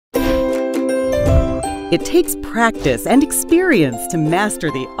It takes practice and experience to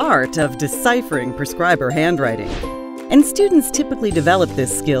master the art of deciphering prescriber handwriting. And students typically develop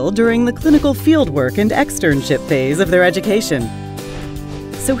this skill during the clinical fieldwork and externship phase of their education.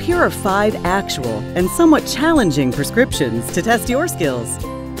 So here are 5 actual and somewhat challenging prescriptions to test your skills.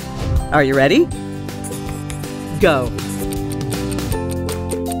 Are you ready? Go!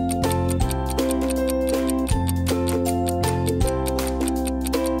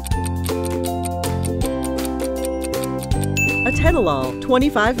 Atenolol,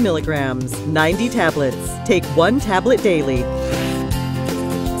 25 milligrams, 90 tablets. Take 1 tablet daily.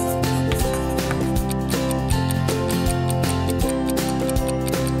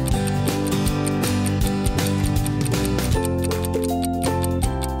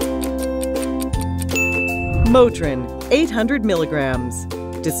 Motrin, 800 milligrams.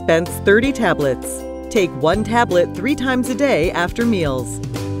 Dispense 30 tablets. Take 1 tablet 3 times a day after meals.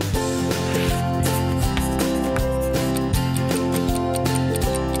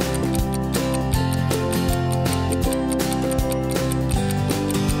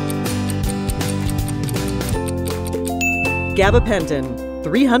 Gabapentin,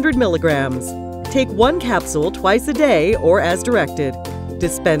 300 milligrams. Take 1 capsule twice a day or as directed.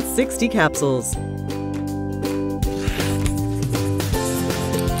 Dispense 60 capsules.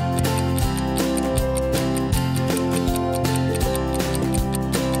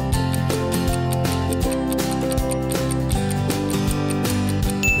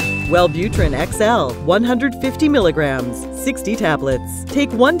 Wellbutrin XL, 150 milligrams, 60 tablets.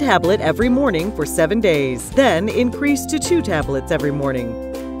 Take 1 tablet every morning for 7 days, then increase to 2 tablets every morning.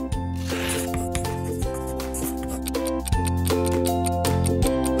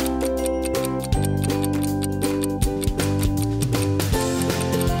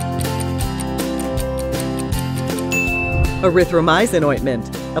 Erythromycin ointment.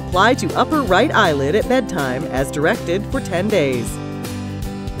 Apply to upper right eyelid at bedtime as directed for 10 days.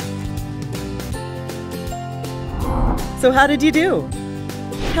 So how did you do?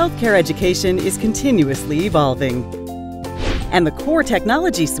 Healthcare education is continuously evolving. And the Core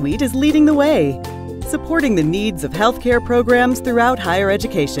Technology Suite is leading the way, supporting the needs of healthcare programs throughout higher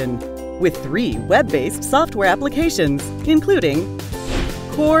education, with 3 web-based software applications, including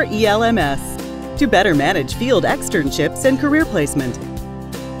Core ELMS, to better manage field externships and career placement.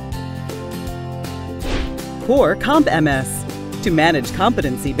 Core Comp MS, to manage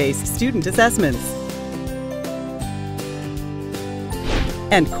competency-based student assessments.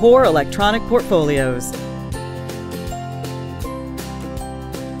 And Core Electronic Portfolios.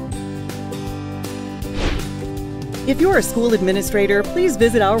 If you're a school administrator, please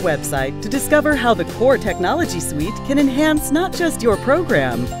visit our website to discover how the Core Technology Suite can enhance not just your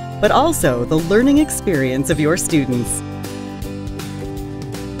program, but also the learning experience of your students.